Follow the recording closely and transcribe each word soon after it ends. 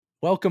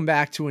Welcome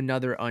back to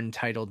another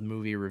Untitled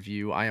Movie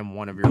Review. I am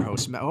one of your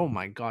hosts. Oh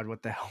my God,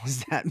 what the hell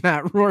is that,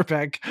 Matt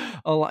Rohrbeck?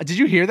 Did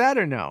you hear that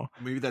or no?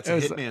 Maybe that's It a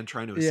was, hitman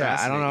trying to yeah,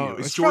 I don't assassinate you. know.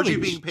 Is It's Georgie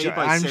probably, being paid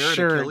by I'm Sarah to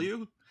sure kill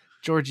you?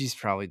 Georgie's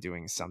probably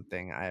doing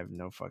something. I have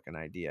no fucking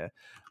idea.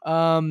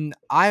 I'm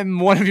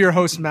one of your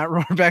hosts, Matt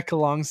Rohrbeck,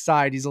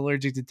 alongside. He's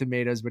allergic to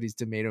tomatoes, but he's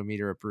tomato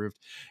meter approved.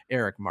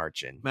 Eric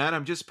Marchin. Matt,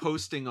 I'm just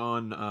posting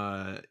on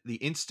the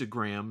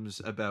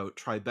Instagrams about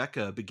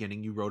Tribeca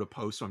beginning. You wrote a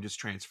post, so I'm just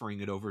transferring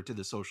it over to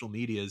the social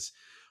medias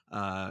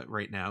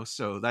right now.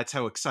 So that's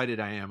how excited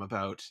I am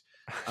about.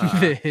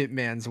 The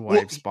Hitman's Well,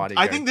 Wife's I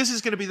Bodyguard. think this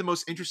is going to be the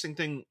most interesting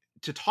thing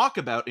to talk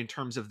about in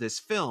terms of this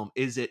film.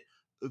 Is it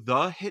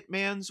the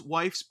Hitman's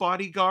Wife's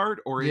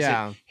Bodyguard, or is it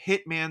Yeah.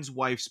 Hitman's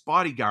Wife's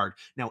Bodyguard?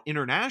 Now,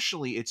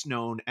 internationally, it's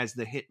known as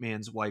the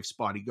Hitman's Wife's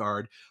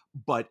Bodyguard,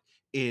 but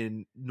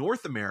in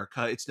North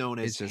America, it's known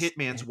as It's just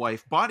Hitman's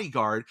Wife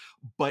Bodyguard.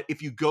 But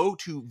if you go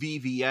to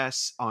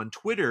VVS on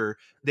Twitter,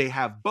 they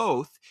have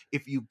both.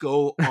 If you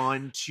go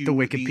on the to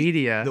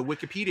Wikipedia. the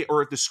Wikipedia,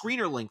 or the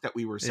screener link that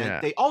we were sent, Yeah.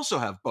 they also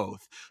have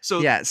both. So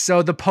yeah,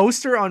 so the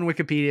poster on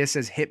Wikipedia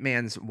says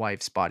Hitman's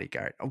Wife's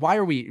Bodyguard. Why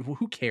are we?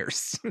 Who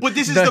cares? But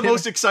this is the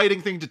most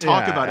exciting thing to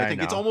talk Yeah, about. I I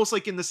think it's know. almost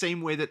like in the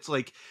same way that's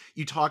like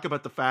you talk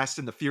about the Fast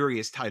and the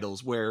Furious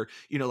titles, where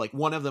like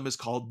one of them is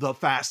called The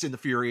Fast and the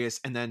Furious,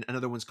 and then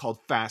another one's called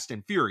Fast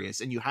and Furious,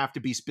 and you have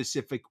to be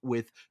specific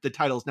with the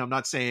titles. Now, I'm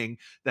not saying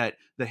that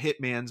the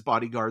Hitman's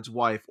Bodyguard's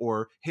wife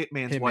or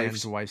Hitman's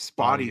Wife's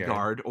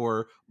Bodyguard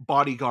or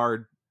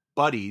Bodyguard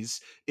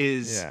Buddies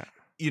is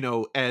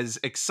Yeah. as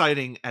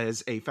exciting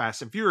as a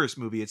Fast and Furious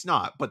movie. It's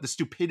not, but the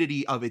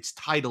stupidity of its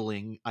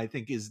titling, I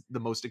think, is the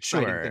most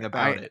exciting thing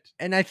about it.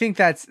 And I think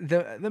that's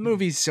the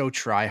movie's so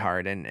try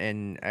hard,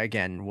 and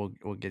again,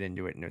 we'll get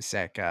into it in a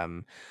sec.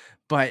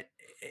 But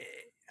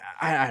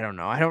I don't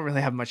know. I don't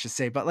really have much to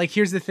say. But like,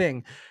 here's the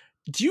thing.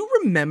 Do you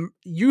remember?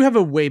 You have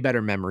a way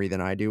better memory than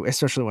I do,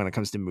 especially when it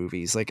comes to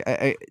movies. Like,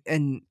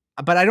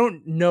 but I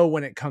don't know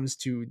when it comes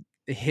to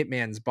the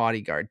Hitman's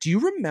Bodyguard. Do you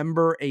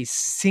remember a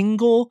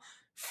single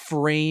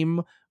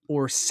frame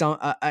or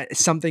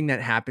something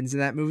that happens in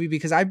that movie?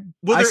 Because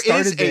There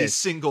is a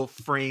single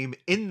frame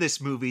in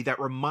this movie that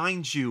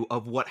reminds you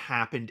of what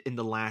happened in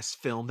the last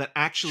film that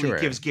actually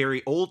gives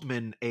Gary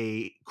Oldman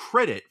a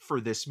credit for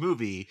this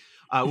movie,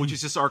 which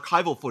is just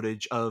archival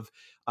footage of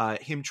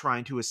him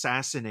trying to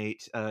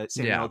assassinate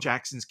Samuel L.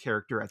 Jackson's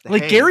character at the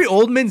like Hague. Gary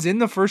Oldman's in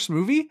the first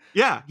movie.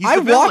 Yeah, I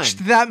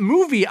watched that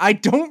movie. I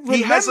don't remember.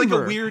 He has like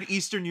a weird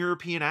Eastern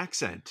European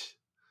accent.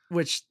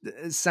 Which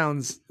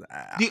sounds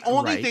the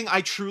only thing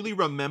I truly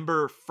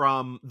remember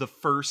from the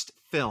first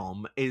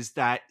film is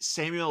that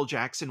Samuel L.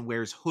 Jackson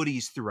wears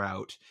hoodies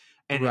throughout,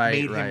 and it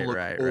made him look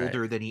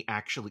older than he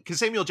actually. Because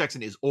Samuel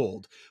Jackson is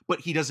old,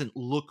 but he doesn't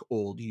look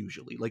old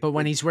usually. But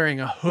when he's wearing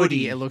a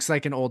hoodie, it looks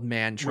like an old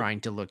man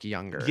trying to look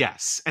younger.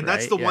 Yes, and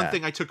that's the one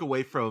thing I took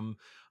away from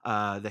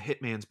the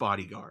Hitman's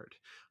Bodyguard.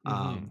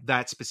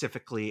 That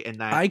specifically, and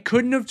that I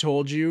couldn't have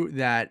told you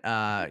that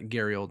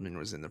Gary Oldman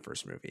was in the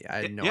first movie.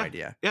 I had no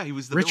idea. Yeah, he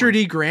was the Richard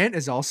villain. E. Grant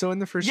is also in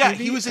the first movie. Yeah,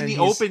 he was in the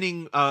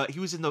opening. He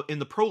was in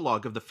the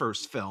prologue of the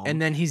first film, and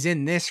then he's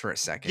in this for a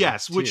second.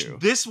 Yes, which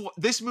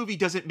this movie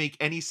doesn't make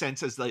any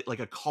sense as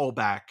like a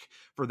callback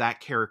for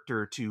that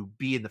character to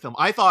be in the film.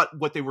 I thought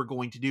what they were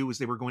going to do was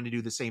they were going to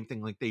do the same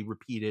thing like they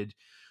repeated.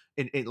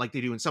 In like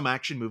they do in some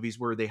action movies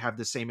where they have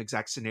the same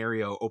exact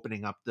scenario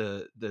opening up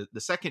the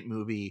second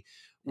movie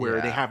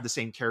where they have the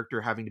same character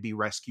having to be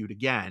rescued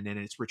again, and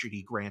it's Richard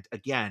E. Grant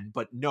again.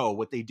 But no,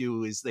 what they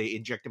do is they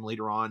inject him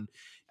later on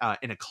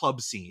in a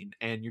club scene,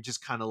 and you're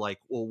just kind of like,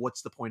 well,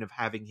 what's the point of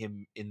having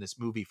him in this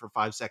movie for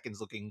 5 seconds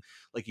looking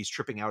like he's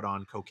tripping out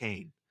on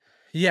cocaine?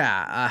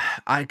 Yeah,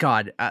 I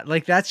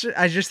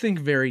just think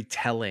very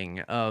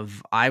telling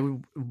of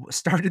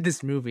started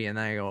this movie and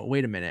I go,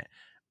 wait a minute.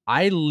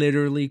 I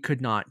literally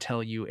could not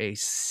tell you a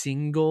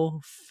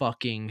single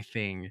fucking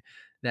thing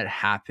that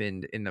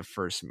happened in the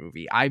first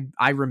movie.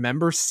 I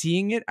remember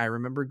seeing it. I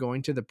remember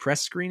going to the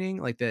press screening,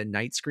 like the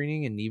night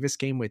screening, and Nevis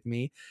came with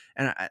me.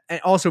 And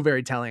also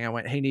very telling. I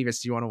went, "Hey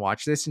Nevis, do you want to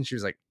watch this?" And she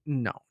was like,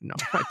 "No,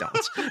 I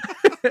don't."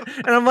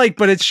 And I'm like,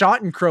 "But it's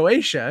shot in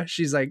Croatia."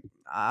 She's like,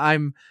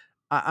 I'm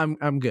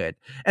good.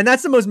 And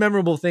that's the most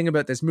memorable thing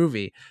about this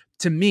movie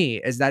to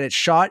me is that it's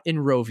shot in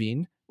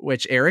Rovine,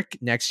 which Eric,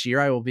 next year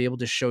I will be able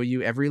to show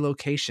you every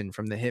location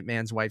from the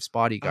Hitman's Wife's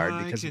Bodyguard.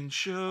 I can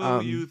show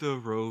you the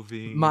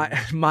Rovine.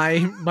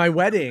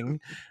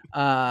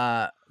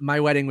 My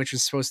wedding, which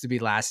was supposed to be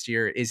last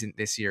year, isn't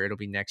this year. It'll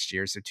be next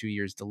year, so 2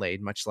 years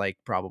delayed. Much like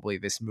probably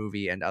this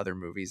movie and other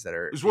movies that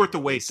are. It's worth the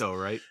wait, though,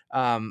 right?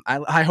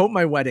 I hope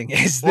my wedding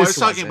is. Well, I was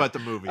talking about the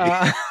movie.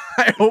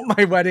 I hope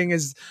my wedding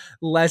is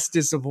less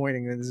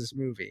disappointing than this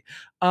movie.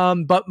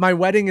 But my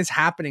wedding is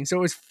happening, so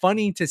it was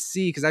funny to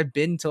see because I've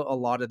been to a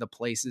lot of the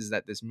places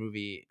that this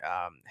movie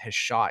has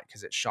shot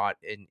because it's shot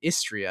in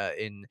Istria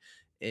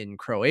in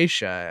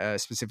Croatia,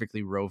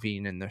 specifically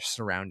Rovine and the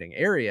surrounding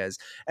areas.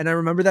 And I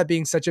remember that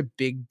being such a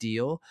big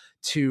deal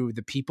to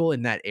the people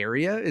in that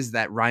area, is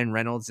that Ryan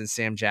Reynolds and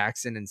Sam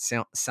Jackson and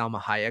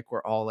Salma Hayek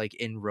were all like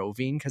in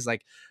Rovine, because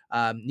like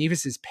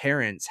Nevis's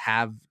parents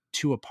have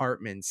two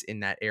apartments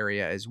in that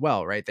area as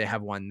well, right? They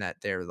have one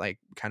that they're like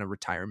kind of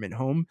retirement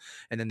home,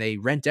 and then they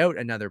rent out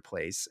another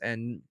place.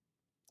 And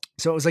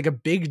so it was like a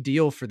big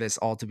deal for this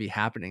all to be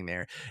happening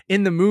there.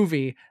 In the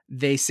movie,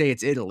 they say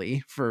it's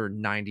Italy for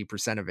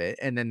 90% of it,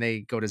 and then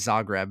they go to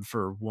Zagreb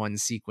for one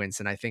sequence.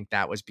 And I think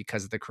that was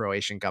because the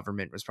Croatian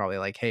government was probably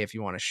like, hey, if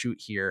you want to shoot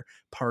here,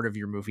 part of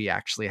your movie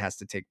actually has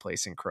to take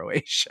place in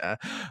Croatia.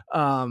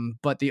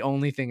 But the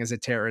only thing is a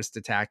terrorist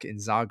attack in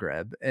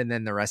Zagreb, and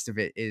then the rest of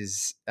it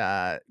is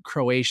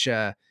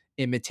Croatia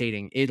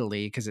imitating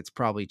Italy, because it's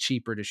probably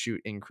cheaper to shoot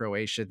in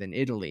Croatia than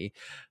Italy.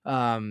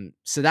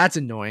 So that's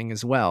annoying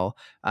as well.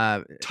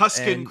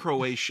 Tuscan And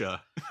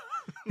Croatia.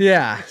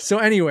 yeah. So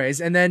anyways,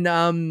 and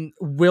then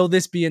will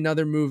this be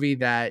another movie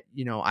that,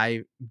 you know,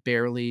 I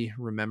barely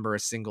remember a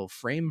single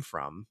frame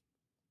from?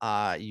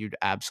 You'd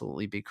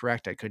absolutely be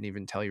correct. I couldn't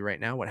even tell you right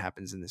now what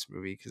happens in this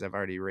movie because I've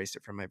already erased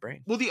it from my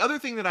brain. Well, the other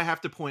thing that I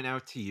have to point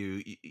out to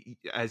you,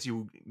 as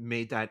you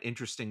made that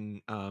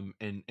interesting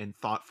and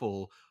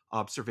thoughtful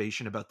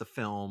observation about the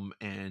film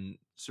and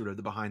sort of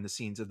the behind the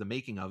scenes of the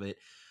making of it,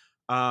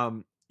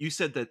 you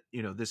said that,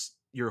 you know, this,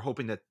 you're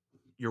hoping that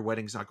your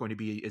wedding's not going to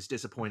be as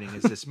disappointing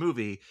as this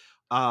movie.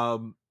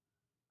 Um,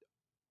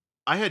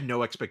 I had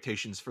no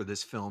expectations for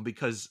this film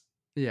because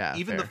Yeah,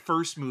 even the fair.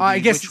 first I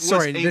movie, guess, which was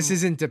sorry, a this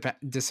isn't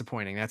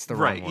disappointing. That's the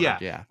wrong right, word. yeah,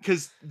 Yeah.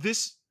 because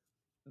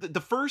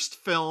the first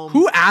film,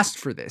 Who asked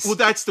for well, this?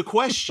 that's the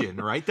question,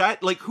 right?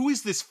 That, like, who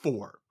is this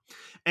for?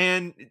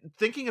 And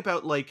thinking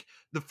about, like,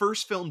 the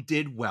first film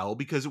did well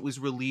because it was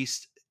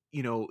released,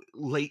 you know,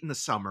 late in the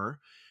summer,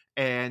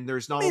 and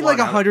there's not a Made like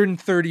lot out.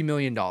 $130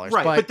 million, Right,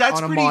 but but that's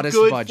on a pretty modest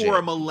good for a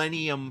budget.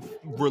 millennium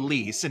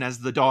release. And as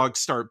the dogs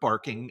start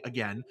barking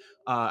again,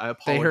 I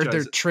They heard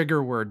their apologize.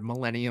 trigger word,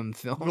 Millennium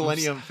Films.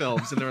 Millennium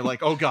Films, and they're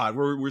like, "Oh God,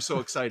 we're so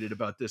excited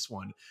about this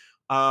one."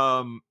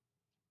 Um,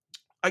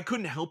 I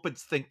couldn't help but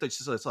think that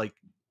it's like,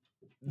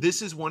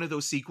 this is one of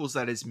those sequels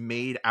that is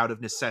made out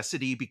of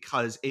necessity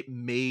because it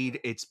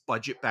made its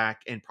budget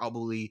back and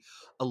probably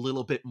a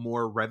little bit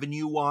more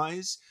revenue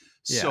wise.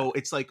 Yeah. So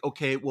it's like,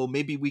 okay, well,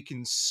 maybe we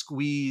can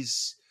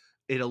squeeze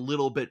it a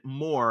little bit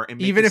more and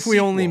make a Even if we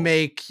only sequel.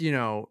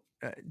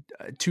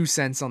 make, 2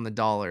 cents on the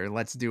dollar,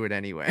 let's do it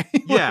anyway.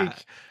 Yeah.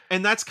 Like,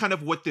 And that's kind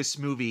of what this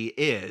movie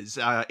is.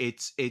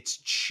 It's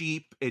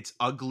cheap, it's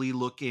ugly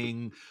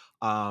looking.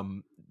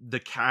 The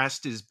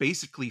cast is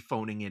basically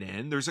phoning it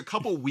in. There's a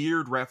couple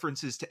weird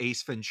references to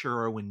Ace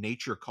Ventura: When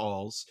Nature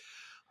Calls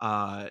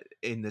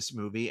in this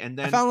movie. And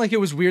I then found like it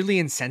was weirdly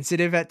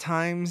insensitive at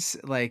times,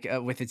 like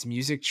with its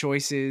music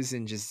choices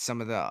and just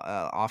some of the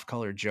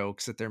off-color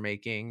jokes that they're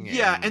making.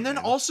 yeah, and And then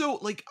also,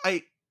 like,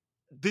 I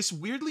this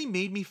weirdly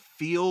made me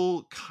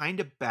feel kind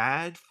of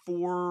bad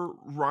for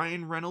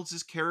Ryan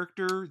Reynolds'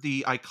 character,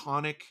 the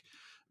iconic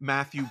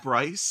Matthew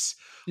Bryce,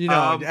 who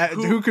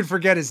who could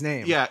forget his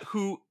name? yeah,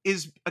 who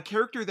is a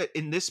character that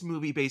in this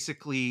movie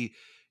basically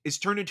is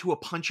turned into a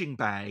punching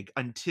bag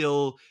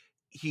until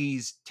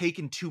he's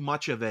taken too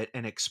much of it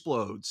and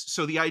explodes.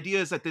 So the idea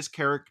is that this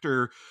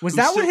character Was who's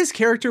that what still his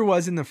character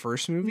was in the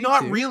first movie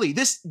not too? really.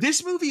 This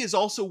movie is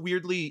also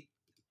weirdly,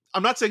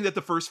 I'm not saying that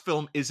the first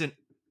film isn't,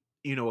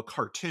 you know, a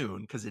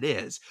cartoon, because it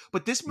is,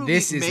 but This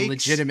is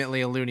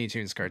legitimately a Looney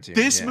Tunes cartoon.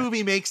 this Yeah.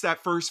 movie makes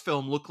that first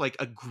film look like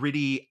a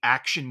gritty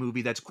action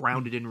movie that's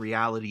grounded in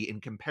reality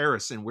in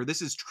comparison, where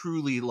this is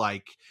truly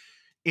like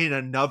in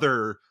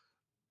another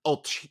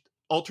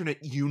alternate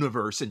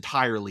universe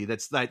entirely.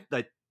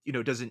 That you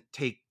know, doesn't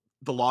take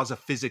the laws of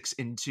physics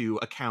into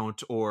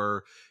account,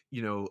 or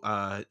you know,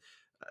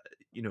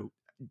 you know,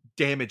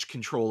 damage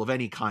control of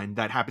any kind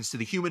that happens to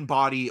the human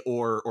body,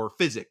 or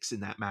physics in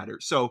that matter.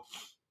 So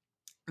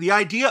the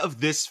idea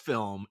of this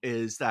film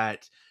is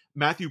that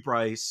Matthew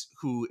Bryce,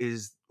 who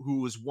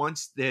was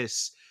once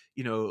this,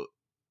 you know,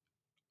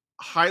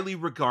 highly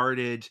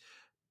regarded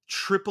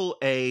triple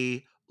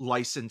A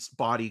licensed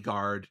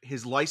bodyguard,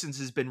 his license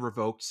has been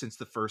revoked since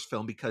the first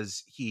film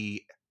because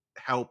he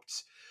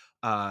helped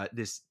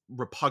this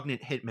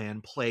repugnant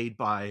hitman played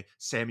by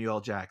Samuel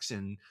L.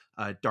 Jackson,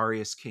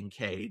 Darius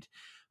Kincaid.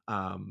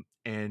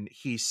 And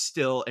he's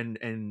still,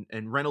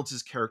 and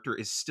Reynolds' character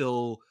is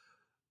still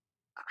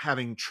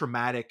having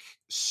traumatic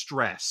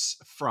stress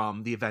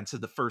from the events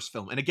of the first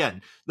film. And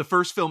again, the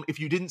first film, if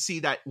you didn't see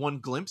that one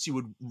glimpse, you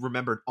would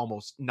remember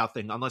almost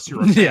nothing unless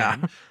you're a Yeah.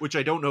 fan, which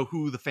I don't know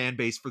who the fan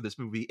base for this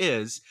movie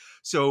is.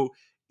 So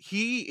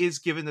he is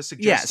given the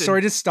Yeah, suggestion.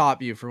 sorry to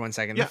stop you for 1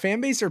 second. The Yeah.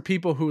 fan base are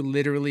people who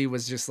literally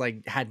was just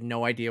like had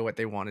no idea what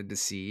they wanted to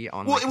see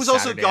on Well, like it a was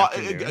also Saturday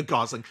afternoon.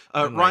 Gosling.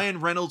 And like, Ryan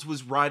Reynolds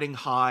was riding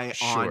high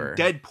on sure,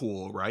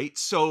 Deadpool, right?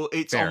 So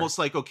it's fair. almost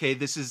like, okay,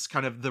 this is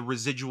kind of the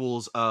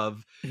residuals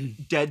of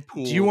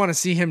Deadpool. Do you want to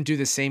see him do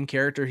the same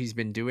character he's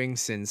been doing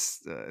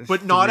since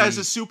but not as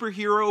a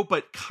superhero,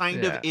 but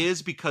kind of Yeah.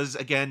 is, because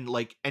again,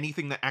 like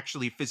anything that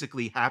actually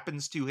physically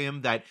happens to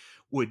him that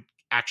would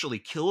actually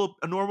kill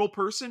a normal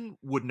person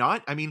would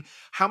not. I mean,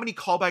 how many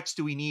callbacks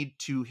do we need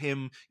to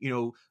him,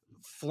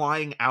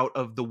 flying out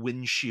of the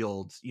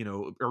windshield,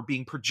 or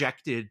being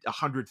projected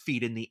 100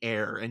 feet in the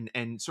air,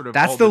 and sort of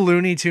That's all the the.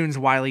 Looney Tunes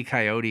Wile E.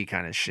 Coyote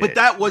kind of But shit,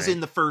 that was right?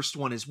 in the first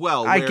one as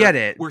well, I where get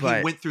it, he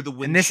but went through the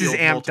and this is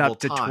windshield amped multiple up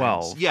to times.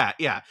 12. Yeah,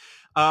 yeah.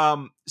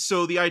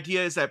 So the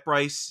idea is that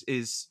Bryce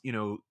is,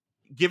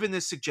 given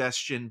this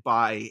suggestion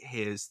by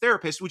his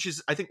therapist, which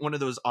is, I think, one of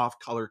those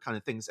off-color kind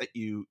of things that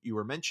you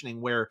were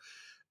mentioning, where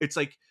it's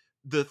like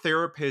the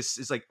therapist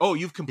is like, "Oh,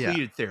 you've Yeah.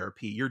 completed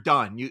therapy. You're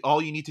done.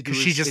 All you need to do Because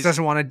is she just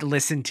doesn't want to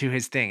listen to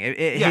his thing.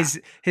 yeah,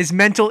 His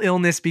mental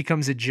illness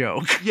becomes a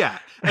joke. yeah."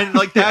 And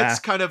like Yeah. that's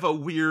kind of a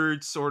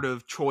weird sort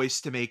of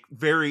choice to make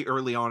very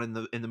early on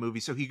in the movie.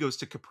 So he goes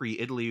to Capri,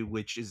 Italy,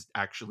 which is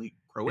actually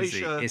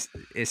Croatia.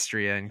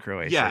 Istria in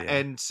Croatia, Yeah, yeah.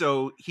 and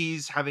so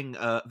he's having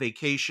a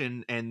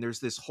vacation, and there's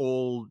this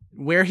whole.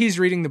 Where he's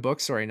reading the book,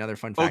 sorry, another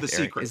fun Oh, The fact,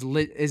 Eric,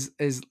 Secret.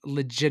 is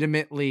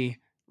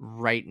legitimately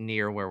right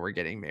near where we're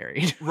getting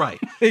married. Right.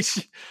 Like,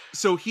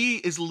 So he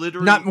is not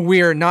literally.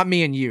 we're not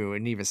me and you,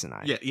 and Nevis and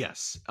I. Yeah,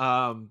 yes.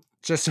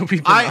 Just so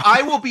people I know.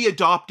 I will be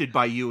adopted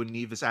by you and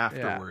Nevis Yeah.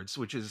 afterwards,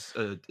 which is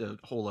a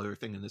whole other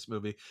thing in this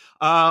movie.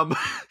 Um,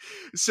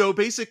 so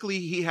basically,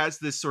 he has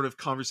this sort of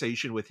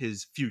conversation with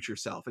his future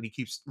self, and he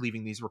keeps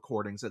leaving these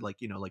recordings that, like,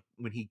 like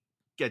when he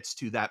gets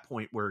to that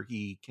point where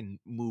he can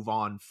move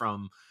on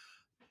from,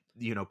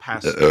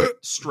 past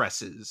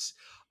stresses.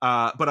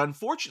 But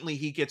unfortunately,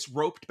 he gets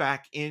roped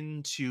back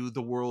into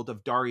the world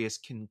of Darius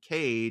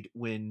Kincaid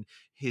when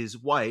his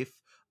wife,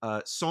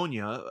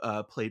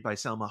 Sonia, played by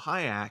Selma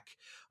Hayek,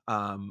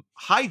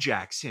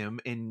 hijacks him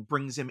and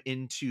brings him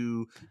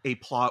into a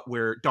plot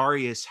where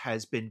Darius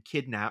has been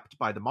kidnapped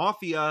by the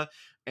mafia,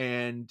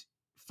 and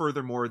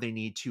furthermore, they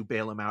need to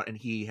bail him out, and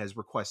he has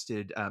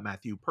requested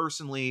Matthew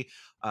personally.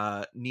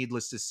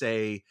 Needless to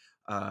say,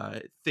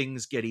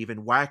 things get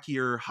even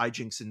wackier,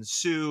 hijinks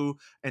ensue,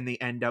 and they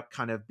end up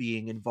kind of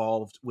being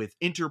involved with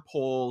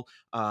Interpol,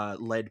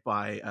 led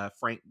by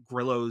Frank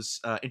Grillo's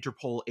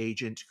Interpol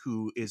agent,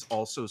 who is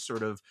also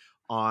sort of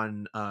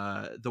on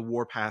the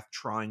warpath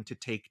trying to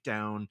take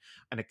down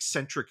an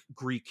eccentric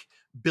Greek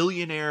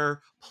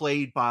billionaire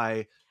played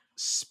by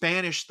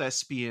Spanish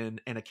thespian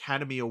and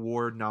Academy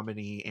Award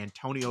nominee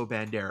Antonio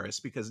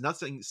Banderas, because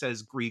nothing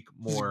says Greek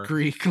more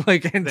Greek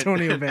like than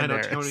Antonio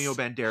Antonio Banderas.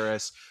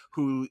 Banderas,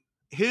 who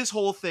his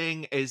whole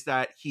thing is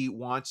that he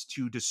wants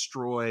to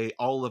destroy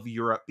all of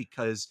Europe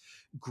because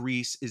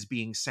Greece is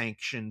being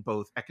sanctioned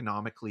both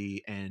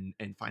economically and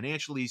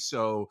financially.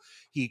 So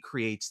he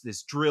creates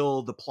this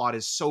drill. The plot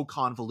is so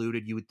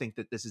convoluted, you would think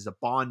that this is a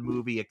Bond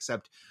movie,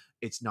 except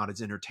it's not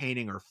as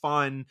entertaining or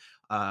fun.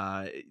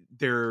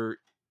 There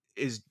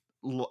is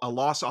a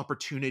lost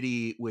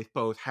opportunity with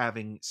both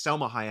having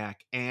Selma Hayek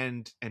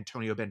and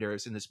Antonio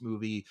Banderas in this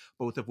movie,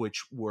 both of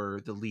which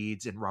were the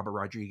leads in Robert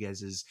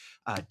Rodriguez's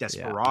Yeah.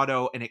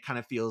 Desperado, and it kind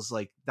of feels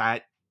like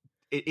that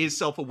it is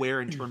self-aware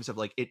in terms of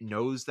like it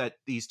knows that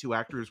these two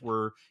actors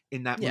were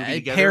in that Yeah, movie it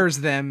together, pairs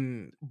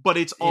them but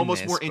it's in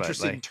almost this, more but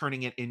interested like, in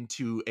turning it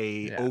into a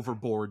yeah.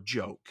 overboard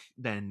joke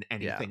than Yeah.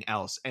 anything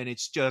else, and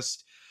it's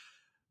just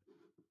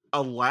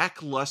a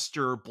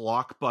lackluster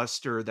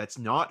blockbuster that's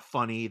not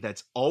funny,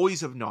 that's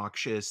always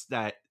obnoxious,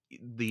 that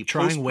the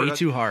Trying way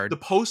too hard.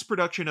 post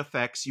production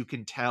effects, you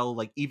can tell,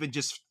 like, even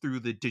just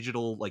through the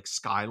digital like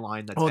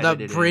skyline that's Oh, that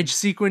edited in, bridge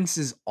sequence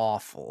is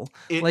awful.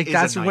 it Like, is a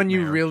that's when you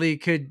nightmare. really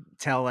could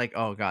tell, like,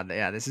 oh god,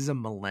 yeah, this is a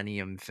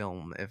millennium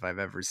film if I've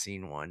ever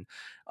seen one.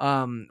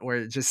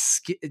 Where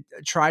just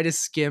try to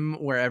skim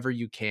wherever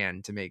you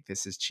can to make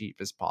this as cheap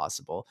as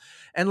possible.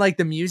 And like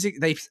the music,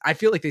 I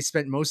feel like they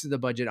spent most of the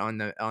budget on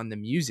the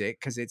music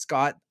because it's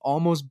got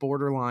almost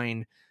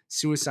borderline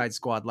Suicide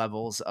Squad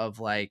levels of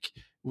like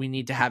we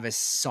need to have a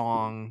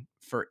song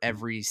for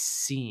every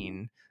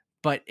scene,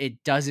 but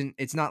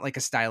it's not like a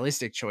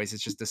stylistic choice,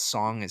 it's just the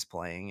song is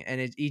playing,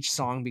 and each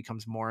song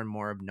becomes more and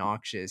more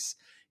obnoxious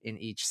in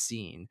each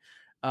scene,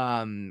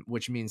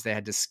 which means they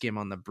had to skim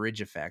on the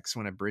bridge effects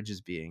when a bridge is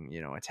being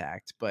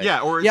attacked. But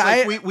Yeah, or it's yeah,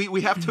 like I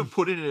we have to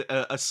put in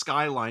a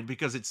skyline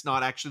because it's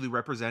not actually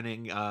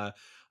representing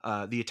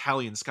the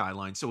Italian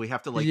skyline, so we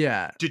have to like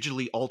yeah,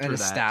 digitally and alter a that.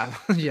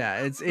 staff.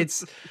 Yeah,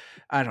 it's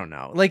I don't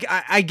know. Like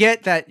I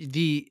get that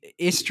the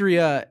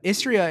Istria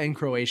in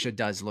Croatia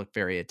does look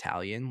very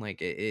Italian.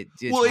 Like it's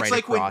Well, it's right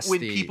like when across the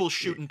people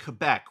shoot in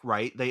Quebec,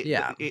 right?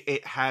 yeah.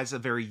 It has a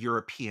very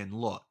European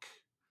look.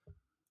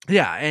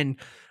 Yeah, and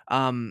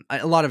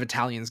a lot of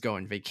Italians go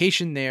on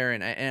vacation there,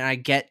 and I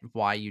get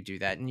why you do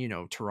that.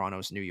 And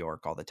Toronto's New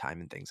York all the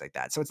time and things like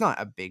that, so it's not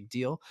a big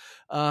deal.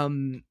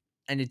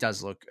 And it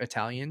does look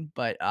Italian,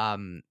 but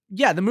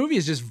yeah, the movie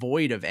is just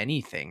void of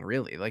anything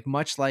really. Like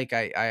much like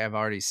I have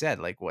already said,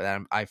 like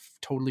I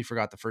totally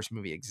forgot the first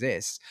movie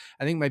exists.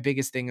 I think my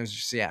biggest thing is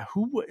just yeah,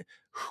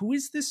 who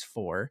is this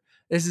for?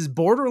 This is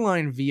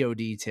borderline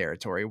VOD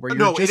territory where you're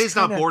No, it just is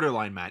not kind of,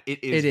 borderline, Matt.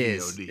 It is it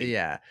is, VOD.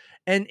 yeah.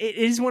 And it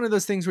is one of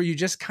those things where you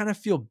just kind of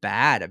feel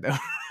bad about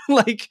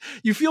like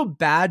you feel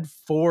bad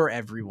for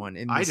everyone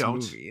in I this don't.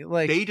 movie.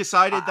 Like They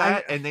decided I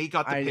that, and they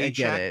got the I get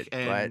paycheck,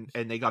 it, but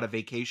and they got a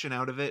vacation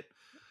out of it.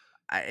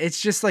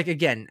 it's just like,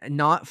 again,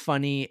 not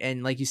funny,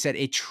 and like you said,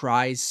 it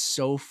tries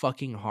so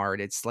fucking hard.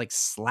 It's like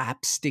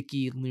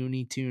slapsticky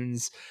Looney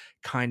Tunes,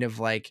 kind of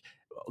like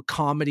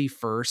comedy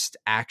first,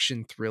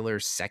 action thriller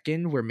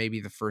second, where maybe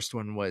the first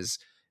one was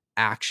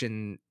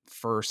action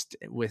first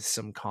with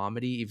some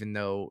comedy, even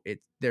though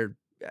they're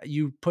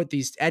you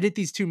edit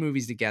these two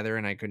movies together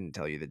and I couldn't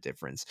tell you the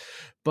difference.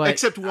 But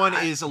Except one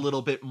is a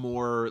little bit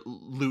more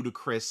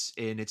ludicrous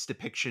in its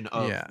depiction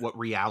of yeah, what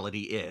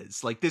reality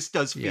is. Like, this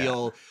does yeah,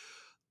 feel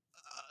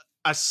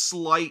a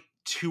slight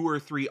 2 or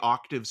 3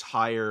 octaves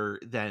higher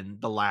than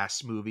the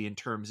last movie in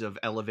terms of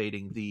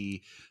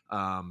elevating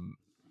um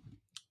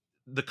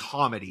the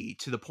comedy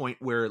to the point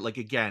where, like,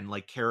 again,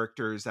 like,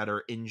 characters that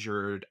are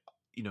injured,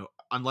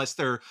 unless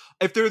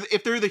if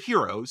they're the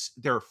heroes,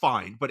 they're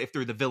fine, but if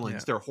they're the yeah.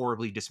 villains, they're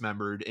horribly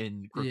dismembered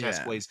in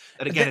grotesque Yeah. ways.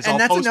 That, again, is And all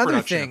that's another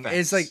post-production thing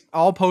is like effects.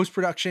 all post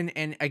production.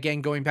 And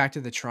again, going back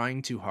to the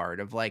trying too hard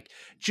of like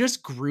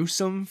just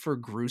gruesome for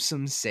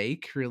gruesome's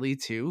sake, really,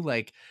 too.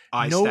 Like,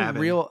 Eye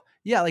stabbing.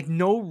 like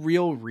no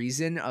real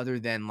reason other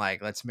than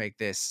like, let's make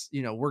this,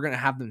 we're going to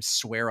have them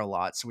swear a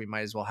lot. So we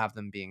might as well have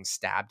them being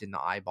stabbed in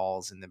the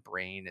eyeballs and the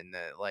brain and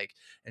the like,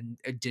 and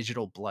a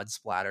digital blood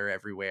splatter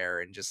everywhere.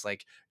 And just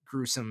like,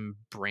 gruesome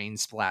brain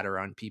splatter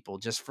on people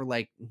just for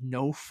like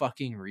no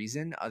fucking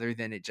reason other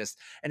than it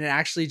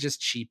actually just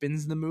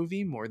cheapens the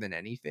movie more than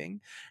anything.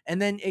 And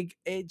then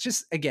it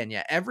just, again,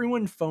 yeah,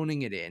 everyone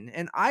phoning it in.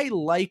 And I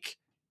like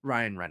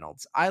Ryan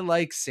Reynolds, I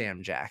like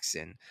Sam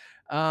Jackson,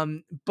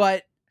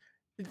 but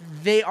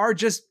they are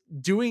just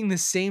doing the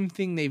same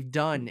thing they've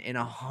done in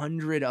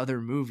 100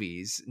 other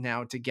movies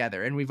now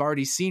together, and we've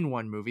already seen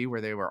one movie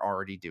where they were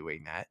already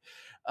doing that,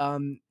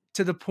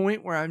 to the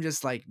point where I'm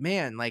just like,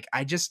 man, like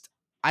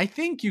I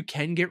think you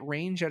can get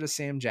range out of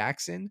Sam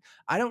Jackson.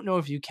 I don't know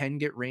if you can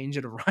get range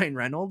out of Ryan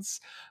Reynolds.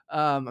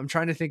 I'm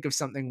trying to think of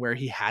something where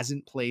he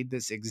hasn't played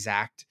this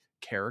exact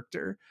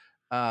character.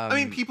 I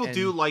mean, people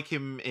do And like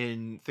him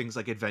in things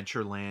like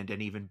Adventureland and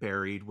even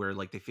Buried, where,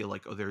 like, they feel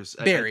like, oh, there's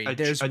Buried,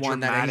 there's a one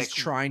that he's dramatic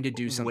trying to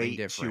do something weight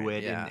to different.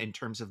 it Yeah. in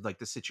terms of, like,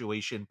 the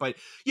situation. But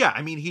yeah,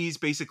 I mean, he's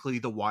basically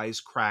the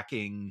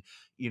wisecracking,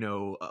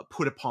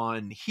 put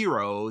upon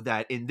hero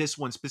that in this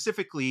one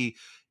specifically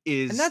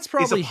And is that's a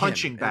probably him.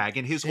 punching bag.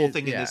 And his whole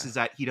thing in this Yeah. is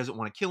that he doesn't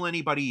want to kill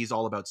anybody. He's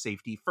all about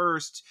safety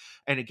first.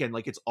 And again,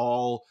 like, it's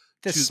all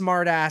The to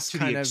smart ass the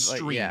kind of like,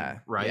 extreme, yeah,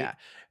 right? yeah.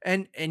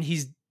 And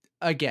he's,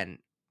 again,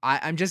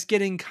 I'm just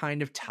getting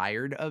kind of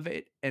tired of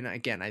it. And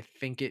again, I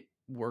think it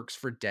works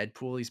for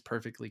Deadpool. He's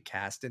perfectly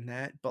cast in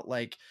that. But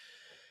like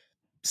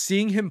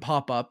seeing him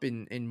pop up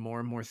in more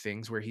and more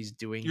things where he's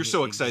doing You're the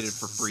so excited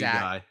for Free exact,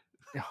 Guy.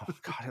 oh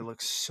god, it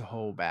looks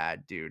so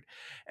bad, dude.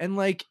 And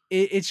like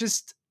it's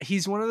just,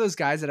 he's one of those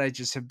guys that I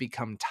just have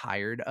become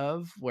tired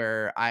of,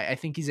 where I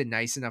think he's a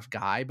nice enough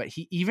guy, but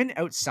he, even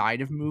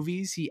outside of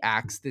movies, he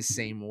acts the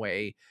same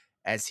way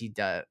as he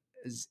does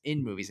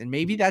in movies. And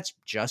maybe that's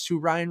just who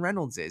Ryan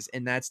Reynolds is,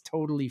 and that's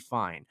totally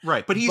fine.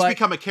 Right, but he's But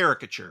become a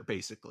caricature,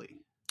 basically.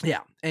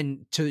 yeah,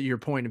 and to your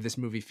point of this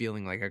movie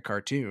feeling like a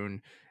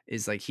cartoon,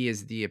 is like he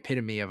is the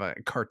epitome of a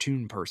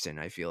cartoon person,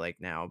 I feel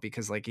like now,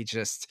 because like he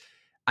just,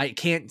 I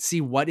can't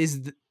see what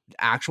is the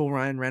actual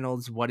Ryan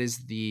Reynolds, what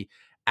is the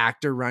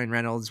actor Ryan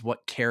Reynolds,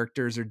 what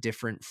characters are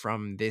different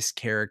from this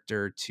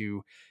character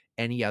to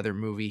any other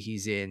movie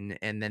he's in,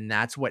 and then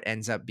that's what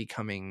ends up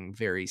becoming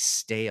very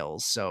stale.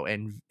 So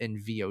and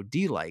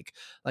VOD like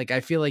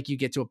I feel like you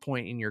get to a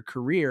point in your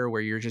career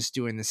where you're just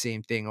doing the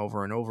same thing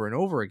over and over and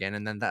over again,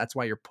 and then that's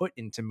why you're put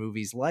into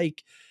movies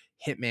like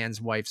Hitman's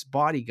Wife's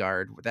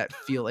Bodyguard that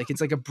feel like it's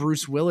like a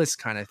Bruce Willis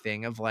kind of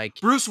thing of like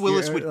Bruce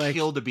Willis you're would like,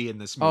 kill to be in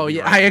this oh movie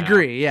yeah, I right now.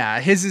 agree,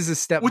 yeah, his is a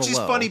step Which is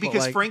funny below, but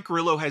because like Frank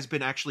Grillo has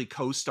been actually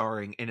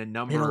co-starring in a in a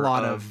number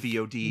lot of of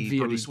VOD VOD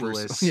Bruce Bruce,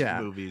 Willis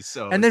yeah. movies.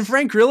 So And then it's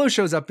Frank Grillo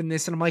shows up in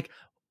this, and I'm like,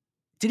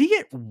 did he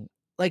get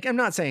like, I'm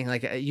not saying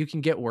like you can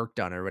get work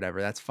done or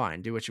whatever. That's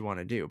fine. Do what you want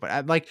to do. But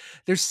I'm like,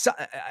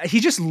 he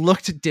just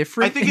looked I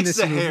different think in it's this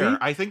the hair. movie.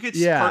 I think it's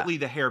Yeah. partly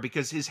the hair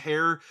because his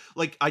hair,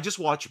 like, I just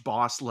watched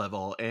Boss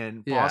Level,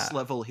 and Boss Yeah.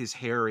 Level, his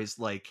hair is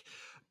like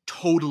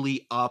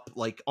totally up.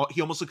 Like,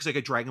 he almost looks like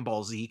a Dragon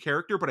Ball Z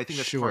character, but I think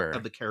that's part of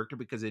Sure. the character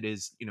because it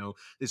is,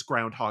 this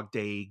Groundhog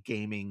Day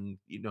gaming,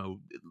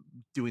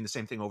 doing the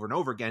same thing over and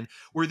over again.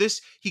 Where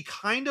this, he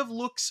kind of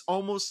looks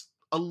almost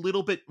a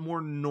little bit more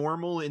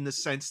normal in the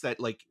sense that,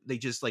 like,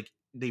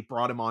 they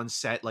brought him on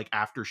set like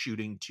after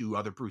shooting 2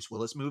 other Bruce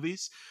Willis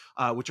movies,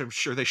 which I'm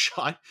sure they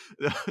shot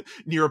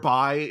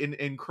nearby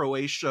in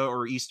Croatia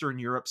or Eastern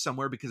Europe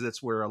somewhere, because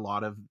that's where a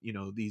lot of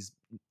these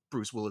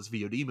Bruce Willis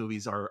VOD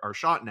movies are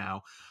shot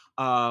now.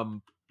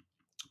 Um,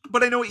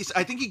 but I know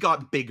I think he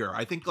got bigger.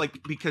 I think,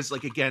 like, because,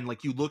 like, again,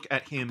 like, you look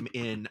at him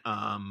in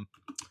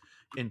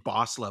in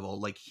Boss Level,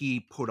 like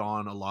he put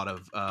on a lot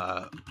of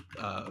uh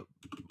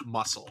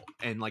muscle,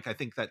 and like I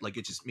think that like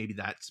it just maybe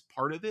that's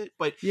part of it.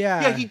 But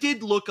yeah, he Yeah.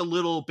 did look a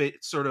little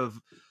bit sort of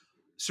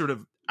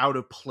out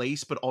of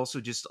place, but also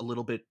just a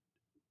little bit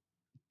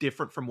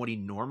different from what he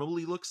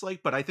normally looks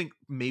like. But I think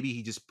maybe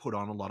he just put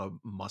on a lot of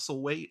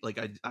muscle weight. Like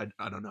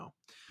I don't know.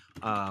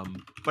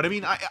 But I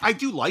mean, I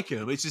do like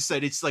him. It's just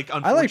that it's like I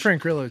like unfortunate.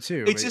 Frank Grillo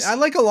too, It's but I just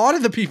like a lot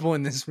of the people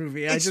in this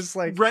movie. I it's just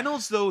like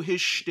Reynolds though.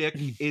 His shtick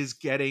is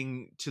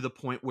getting to the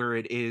point where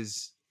it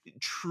is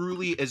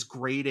truly as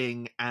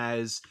grating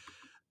as,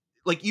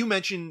 like you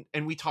mentioned,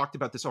 and we talked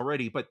about this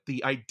already. But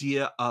the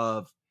idea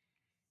of,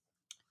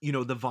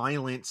 the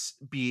violence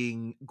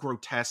being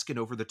grotesque and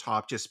over the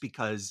top just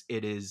because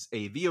it is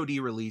a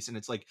VOD release, and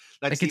it's like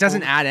that's it the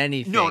doesn't only add no,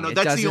 anything. no, It that's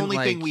the doesn't only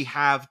thing like we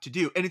have to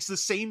do. And it's the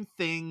same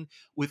thing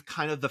with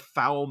kind of the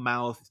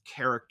foul-mouthed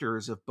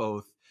characters of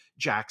both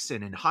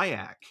Jackson and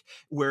Hayek,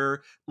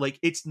 where like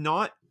it's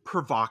not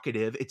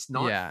provocative, it's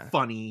not yeah.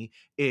 funny,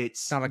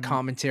 It's not a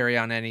commentary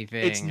on it's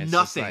anything. It's just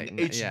nothing. like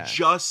It's yeah.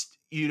 just,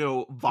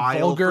 vile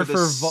Vulgar for the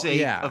for sake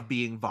yeah. of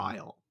being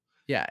vile.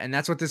 Yeah, and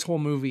that's what this whole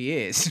movie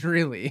is,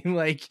 really.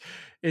 Like,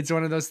 it's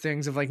one of those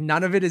things of like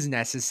none of it is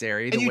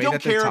necessary. And The you way don't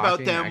that they're care about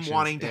talking, them actions,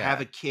 wanting to have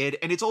yeah, a kid.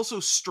 And it's also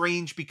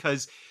strange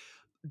because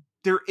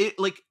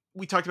like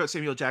we talked about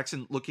Samuel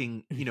Jackson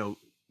looking,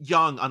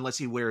 young unless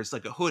he wears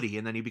like a hoodie,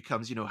 and then he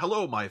becomes,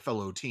 hello, my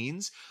fellow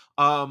teens.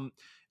 Um,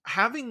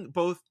 Having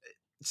both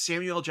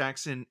Samuel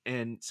Jackson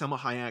and Selma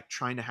Hayek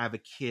trying to have a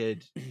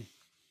kid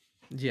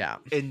yeah,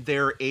 in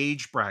their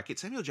age bracket.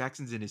 Samuel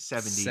Jackson's in his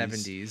 70s,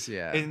 70s,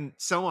 yeah, and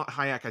Selma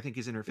Hayek, I think,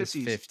 is in her his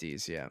 50s.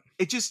 50s, yeah.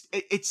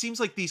 It seems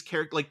like these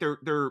characters, like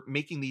they're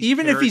making these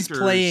Even if he's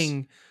characters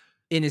playing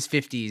in his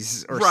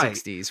 50s or right.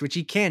 60s, which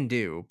he can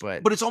do,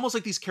 but But it's almost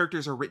like these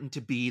characters are written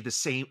to be the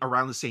same,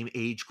 around the same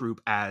age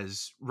group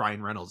as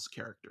Ryan Reynolds'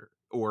 character,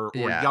 or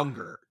yeah.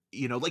 younger.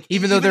 Like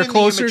Even though even they're in the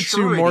closer to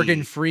Morgan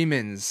immaturity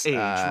Freeman's age,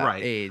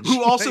 right? age,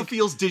 Who also like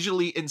feels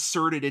digitally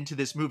inserted into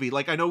this movie.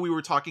 Like I know we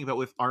were talking about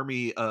with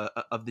Army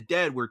of the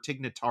Dead, where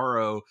Tig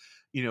Notaro,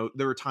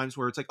 there were times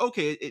where it's like,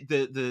 okay,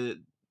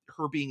 the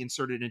her being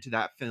inserted into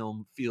that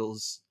film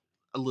feels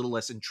a little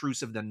less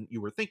intrusive than you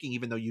were thinking,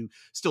 even though you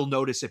still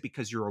notice it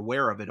because you're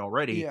aware of it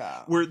already.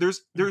 yeah. Where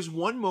there's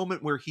one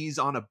moment where he's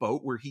on a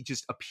boat where he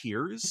just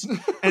appears,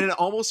 and it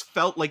almost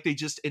felt like they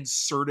just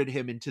inserted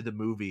him into the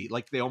movie.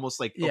 Like they almost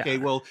like, okay,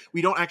 Yeah. well,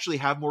 we don't actually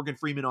have Morgan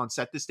Freeman on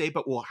set this day,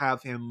 but we'll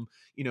have him,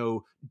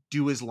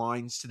 do his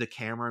lines to the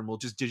camera, and we'll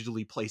just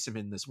digitally place him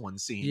in this one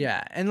scene.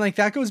 Yeah, and like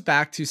that goes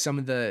back to some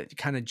of the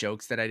kind of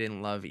jokes that I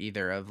didn't love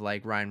either, of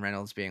like Ryan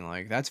Reynolds being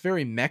like, "That's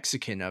very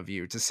Mexican of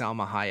you," to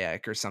Salma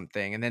Hayek or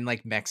something, and then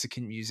like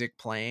Mexican music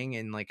playing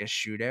in like a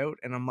shootout,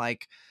 and I'm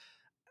like,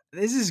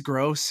 this is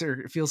gross,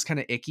 or it feels kind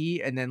of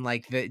icky. And then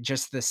like the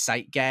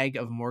sight gag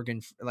of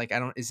like, I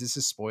don't, is this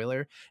a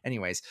spoiler?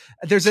 Anyways,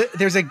 there's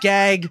a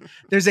gag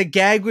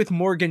with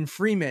Morgan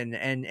Freeman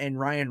and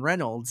Ryan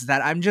Reynolds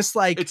that I'm just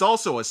like, It's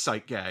also a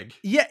sight gag.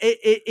 yeah,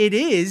 it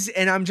is,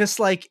 and I'm just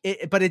like,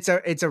 but it's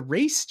a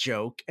race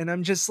joke, and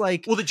I'm just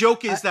like, Well, the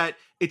joke I, is that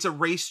it's a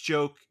race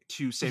joke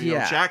to Samuel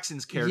yeah,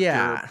 Jackson's character,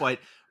 yeah. but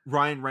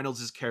Ryan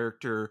Reynolds'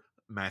 character,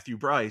 Matthew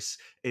Bryce,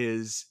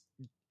 is,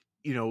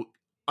 you know,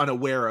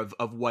 unaware of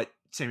what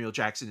Samuel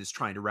Jackson is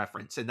trying to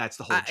reference, and that's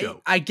the whole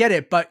joke. I get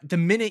it, but the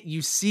minute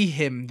you see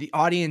him, the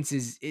audience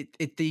is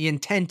the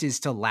intent is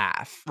to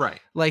laugh, Right.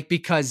 like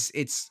because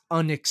it's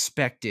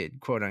unexpected,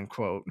 quote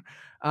unquote.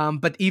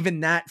 But even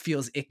that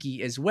feels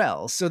icky as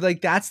well. So like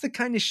that's the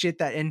kind of shit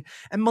that and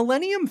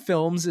Millennium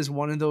Films is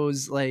one of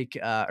those like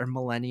or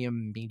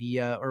Millennium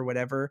Media or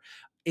whatever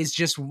is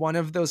just one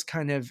of those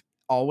kind of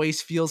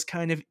always feels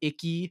kind of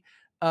icky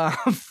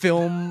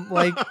film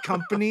like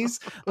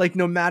companies, like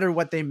no matter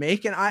what they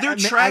make. And They're I mean,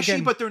 trashy,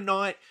 again, but they're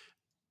not.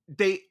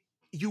 They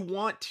You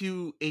want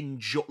to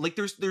enjoy, like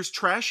there's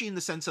trashy in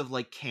the sense of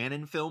like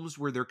canon films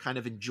where they're kind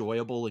of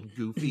enjoyable and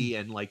goofy,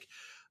 and like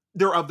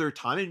they're of their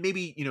time, and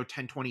maybe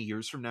 10, 20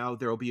 years from now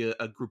there'll be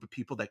a group of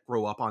people that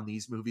grow up on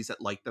these movies that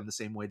like them the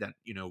same way that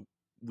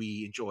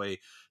we enjoy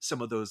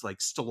some of those like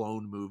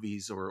Stallone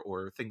movies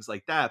or things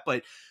like that.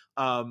 But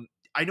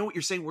I know what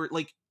you're saying, where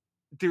like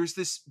there's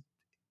this,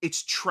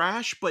 it's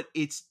trash, but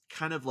it's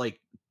kind of like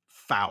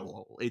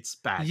foul, it's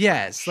bad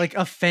yes, trash. like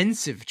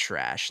offensive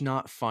trash,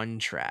 not fun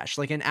trash.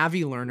 Like an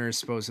Avi Lerner is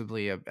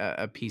supposedly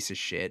a piece of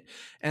shit.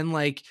 And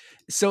like,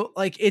 so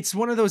like, it's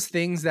one of those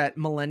things that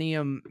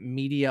Millennium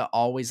Media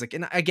always like,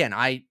 and again,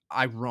 I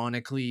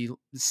ironically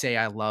say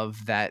I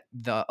love that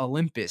the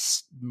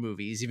Olympus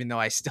movies, even though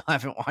I still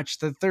haven't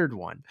watched the third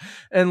one.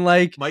 And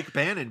like, Mike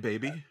Bannon,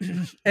 baby.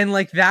 and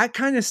like that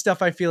kind of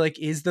stuff I feel like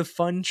is the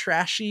fun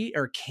trashy,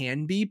 or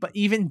can be, but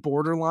even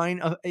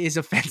borderline is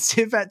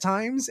offensive at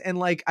times. And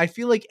like I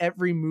feel like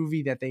every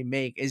movie that they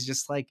make is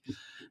just like,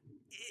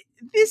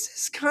 this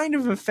is kind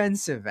of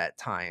offensive at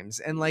times.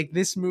 And like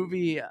this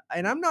movie,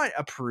 and I'm not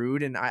a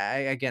prude, and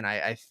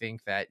I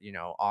think that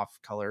off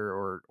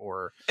color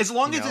or As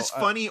long you as know it's uh,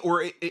 funny,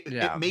 or it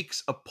yeah,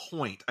 makes a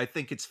point, I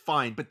think it's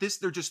fine. But this,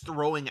 they're just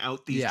throwing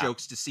out these yeah,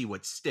 jokes to see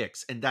what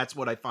sticks, and that's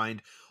what I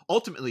find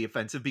ultimately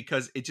offensive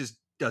because it just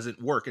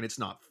doesn't work and it's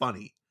not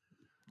funny.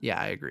 Yeah,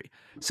 I agree.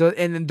 So,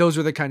 and then those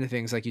are the kind of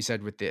things, like you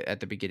said, with the at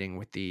the beginning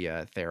with the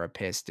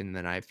therapist, and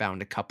then I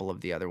found a couple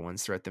of the other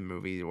ones throughout the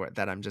movie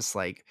that I'm just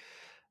like,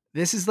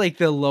 this is like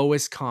the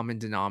lowest common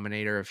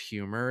denominator of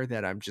humor.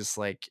 That I'm just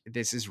like,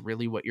 this is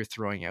really what you're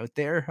throwing out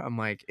there. I'm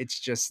like, it's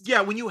just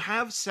Yeah, when you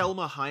have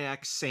Selma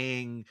Hayek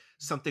saying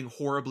something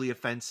horribly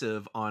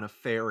offensive on a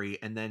ferry,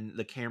 and then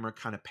the camera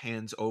kind of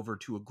pans over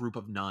to a group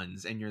of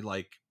nuns, and you're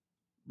like,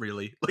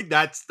 really? Like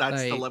that's the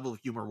like level of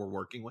humor we're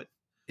working with.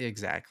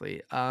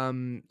 exactly.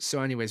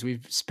 So, anyways,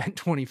 we've spent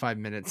 25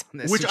 minutes on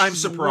this, Which which I'm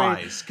is way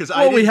surprised because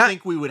I well. We didn't had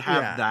think we would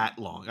have yeah, that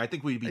long. I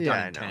think we'd be done yeah,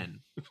 I in know. 10,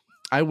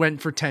 I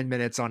went for 10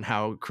 minutes on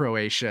how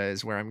Croatia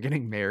is where I'm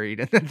getting married,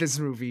 and then this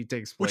movie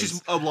takes which is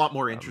place. a lot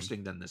more Um,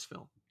 interesting than this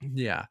film.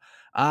 yeah.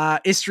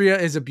 Istria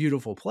is a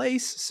beautiful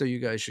place, so you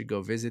guys should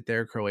go visit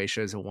there.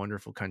 Croatia is a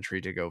wonderful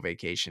country to go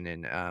vacation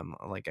in.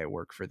 Like I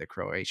work for the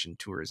Croatian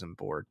tourism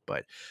board,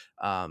 but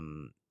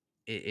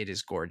it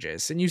is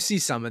gorgeous. And you see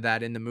some of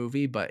that in the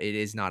movie, but it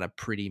is not a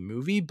pretty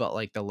movie. But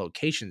like the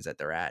locations that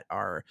they're at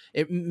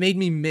it made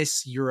me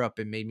miss Europe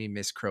and made me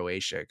miss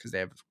Croatia because they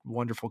have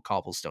wonderful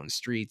cobblestone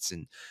streets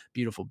and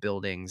beautiful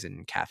buildings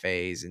and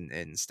cafes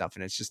and stuff.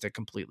 And it's just a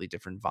completely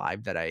different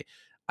vibe that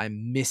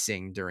I'm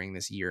missing during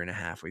this year and a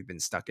half we've been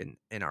stuck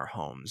in our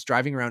homes.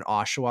 Driving around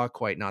Oshawa,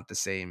 quite not the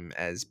same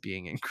as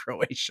being in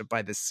Croatia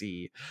by the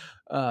sea.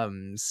 So I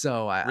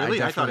Really? I thought it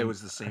definitely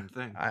was the same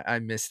thing. I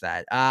miss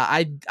that.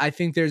 I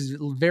think there's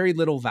very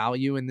little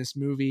value in this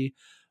movie.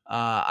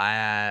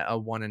 A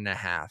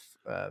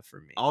 1.5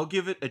 for me. I'll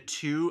give it a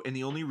 2, and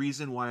the only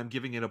reason why I'm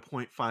giving it a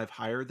point 0.5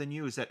 higher than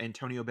you is that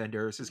Antonio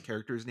Banderas'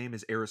 character's name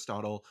is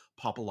Aristotle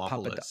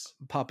Papadopoulos.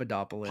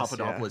 Papadopoulos, yeah.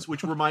 Papadopoulos,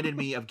 which reminded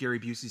me of Gary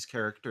Busey's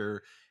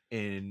character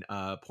in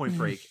Point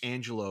Break,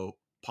 Angelo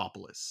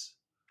Popoulos.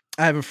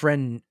 I have a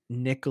friend,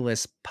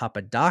 Nicholas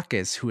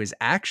Papadakis, who is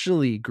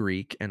actually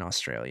Greek and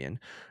Australian.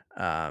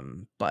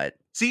 But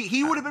See,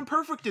 he would have been um,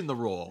 perfect in the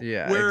role.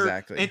 yeah, Where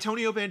exactly.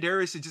 Antonio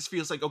Banderas, it just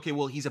feels like, okay,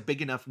 well, he's a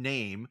big enough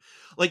name.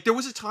 Like there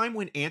was a time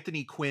when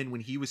Anthony Quinn,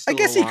 when he was I still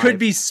guess he could alive,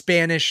 be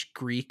Spanish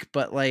Greek,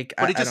 but like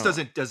but it I just don't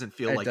know. doesn't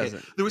feel It like it.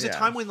 doesn't. There was a Yeah.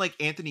 time when like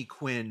Anthony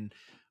Quinn,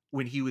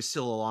 when he was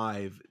still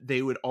alive,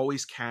 they would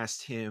always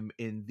cast him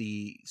in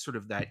the sort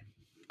of that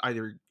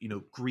either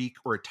Greek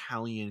or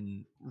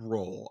Italian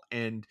role,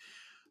 and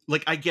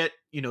like I get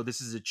this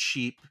is a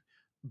cheap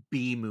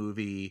B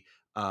movie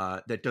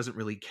that doesn't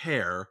really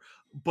care,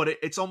 but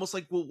it's almost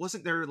like, well,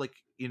 wasn't there like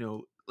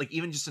like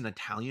even just an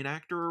Italian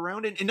actor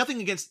around, and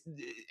nothing against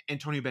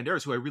Antonio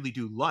Banderas, who I really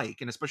do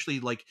like, and especially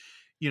like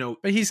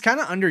But he's kind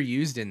of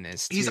underused in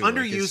this he's too. Like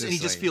it's underused and he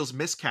just just like feels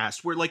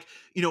miscast, where like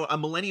a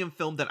Millennium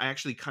film that I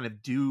actually kind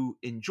of do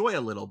enjoy a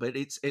little bit,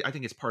 I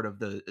think it's part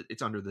of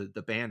it's under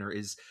the banner,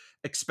 is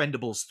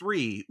Expendables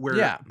 3, where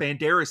yeah.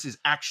 Banderas is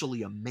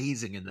actually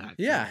amazing in that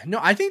Yeah, film. no,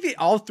 I think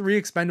all three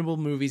expendable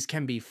movies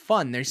can be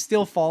fun. They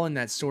still fall in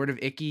that sort of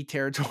icky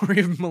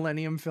territory of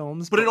Millennium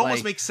films, But it but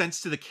almost like, makes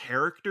sense to the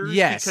characters,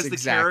 yes, because the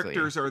exactly.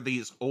 characters are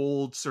these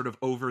old, sort of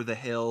over the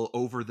hill,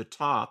 over the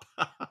top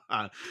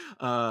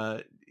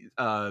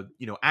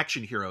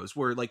action heroes,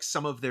 where like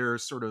some of their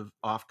sort of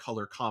off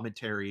color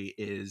commentary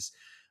is,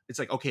 it's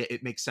like, okay,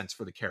 it makes sense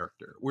for the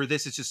character, where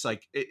this is just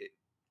like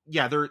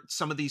yeah, there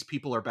some of these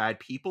people are bad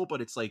people,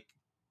 but it's like,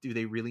 do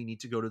they really need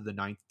to go to the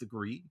ninth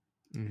degree?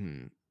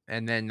 hmm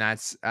And then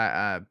that's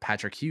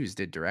Patrick Hughes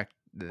did direct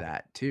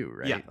that too,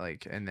 Yeah. right?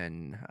 Like, and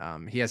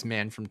then he has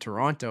Man from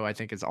Toronto. I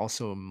think is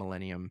also a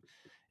Millennium.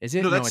 Is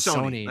it? No, No, that's it's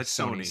Sony. Sony. That's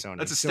Sony. Sony.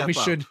 That's Sony. a So we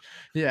step up. should,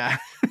 yeah,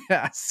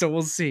 yeah. So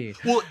we'll see.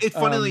 Well,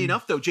 funnily Um,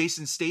 enough, though,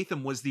 Jason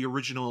Statham was the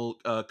original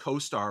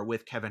co-star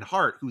with Kevin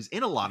Hart, who's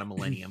in a lot of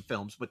Millennium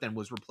films, but then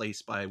was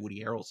replaced by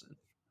Woody Harrelson.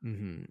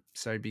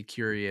 So I'd be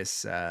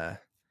curious.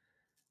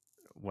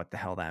 What the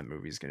hell that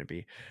movie is going to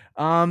be.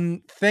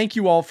 Thank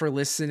you all for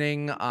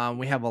listening.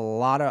 We have a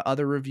lot of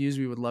other reviews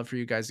we would love for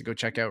you guys to go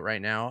check out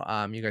right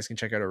now. You guys can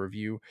check out a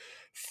review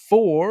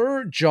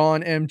for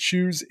John M.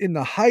 Chu's In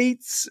the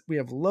Heights. We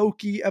have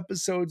Loki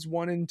episodes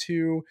 1 and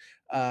 2,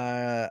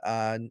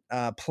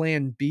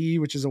 Plan B,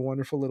 which is a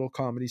wonderful little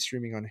comedy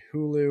streaming on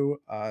Hulu,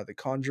 The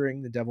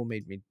Conjuring, The Devil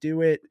Made Me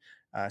Do It,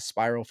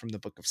 Spiral from the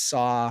Book of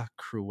Saw,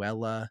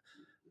 Cruella.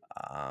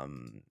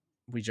 Um,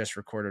 we just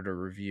recorded a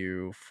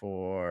review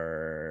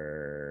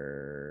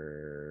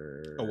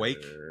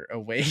Awake. for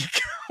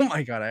Awake. Oh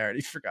my god, I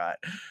already forgot.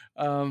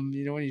 When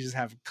you just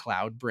have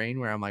cloud brain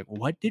where I'm like,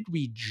 what did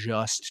we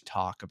just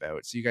talk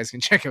about? So you guys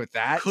can check out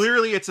that.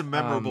 Clearly, it's a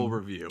memorable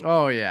review.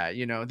 Oh yeah,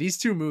 these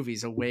two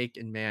movies, Awake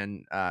and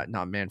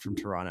not Man from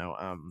Toronto,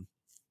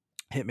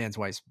 Hitman's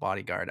Wife's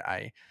Bodyguard.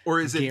 Or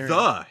is it Guarantee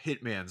the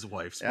Hitman's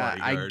Wife's I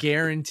Bodyguard?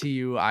 guarantee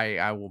you,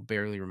 I will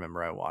barely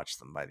remember I watched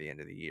them by the end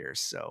of the year.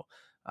 So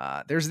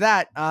there's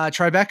that.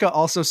 Tribeca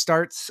also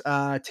starts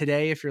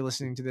today if you're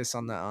listening to this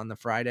on the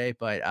Friday,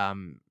 but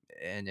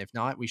and if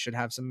not, we should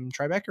have some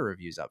Tribeca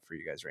reviews up for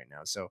you guys right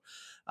now. So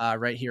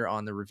right here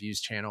on the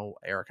reviews channel,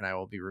 Eric and I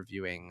will be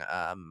reviewing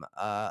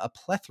a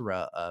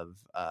plethora of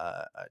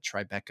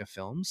Tribeca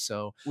films.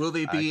 So Will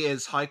they be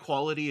as high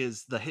quality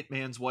as The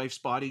Hitman's Wife's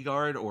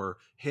Bodyguard or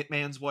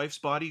Hitman's Wife's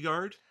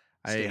Bodyguard?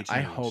 Stay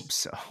I tuned. hope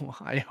so.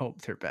 I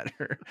hope they're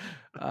better.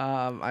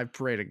 I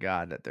pray to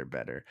God that they're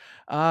better.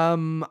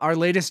 Our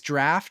latest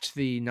draft,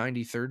 the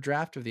 93rd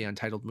draft of the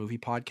Untitled Movie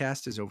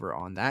Podcast, is over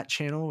on that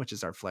channel, which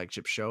is our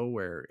flagship show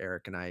where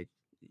Eric and I,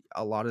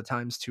 a lot of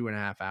times,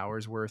 2.5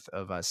 hours worth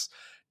of us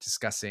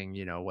discussing,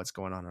 what's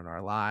going on in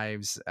our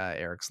lives.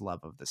 Eric's love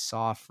of the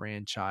Saw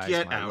franchise,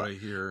 Get out of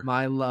here.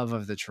 my love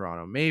of the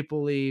Toronto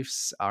Maple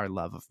Leafs, our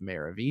love of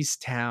Mayor of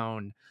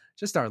Easttown,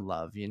 just our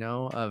love,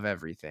 of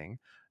everything.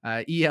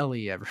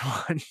 ELE,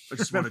 everyone. I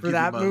just want to Remember give you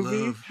that my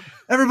movie? love.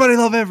 Everybody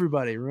love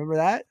everybody. Remember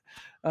that?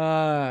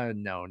 No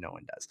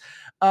one does.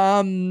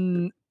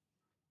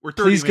 We're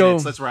 30 Please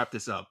minutes. go. Let's wrap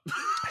this up.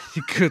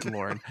 Good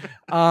Lord.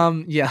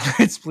 Yeah,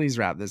 let's please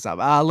wrap this up.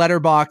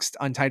 Letterboxd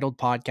Untitled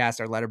Podcast,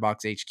 our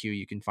Letterbox HQ.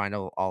 You can find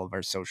all of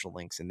our social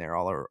links in there,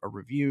 all our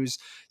reviews,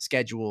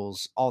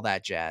 schedules, all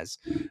that jazz.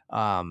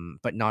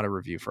 But not a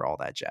review for All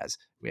That Jazz.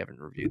 We haven't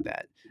reviewed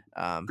that.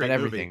 But Great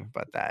everything movie.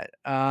 but that.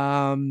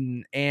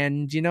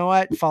 And you know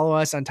what? Follow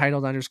us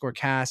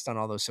Untitled_cast on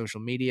all those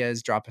social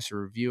medias. Drop us a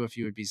review if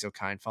you would be so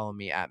kind. Follow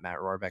me at Matt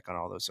Rohrbeck on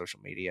all those social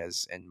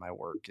medias. And my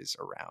work is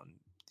around,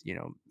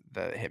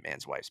 the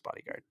Hitman's Wife's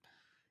Bodyguard.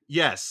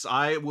 Yes,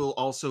 I will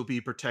also be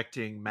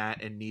protecting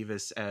Matt and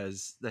Nevis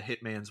as the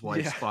Hitman's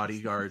Wife's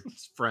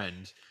Bodyguard's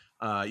friend.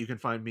 You can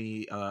find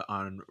me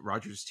on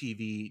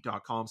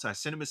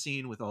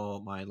rogerstv.com/cinemascene with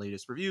all my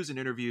latest reviews and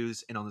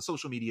interviews, and on the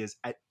social medias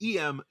at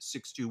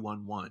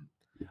EM6211.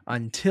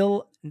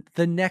 Until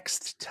the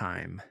next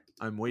time.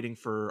 I'm waiting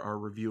for our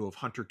review of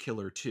Hunter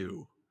Killer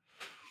 2.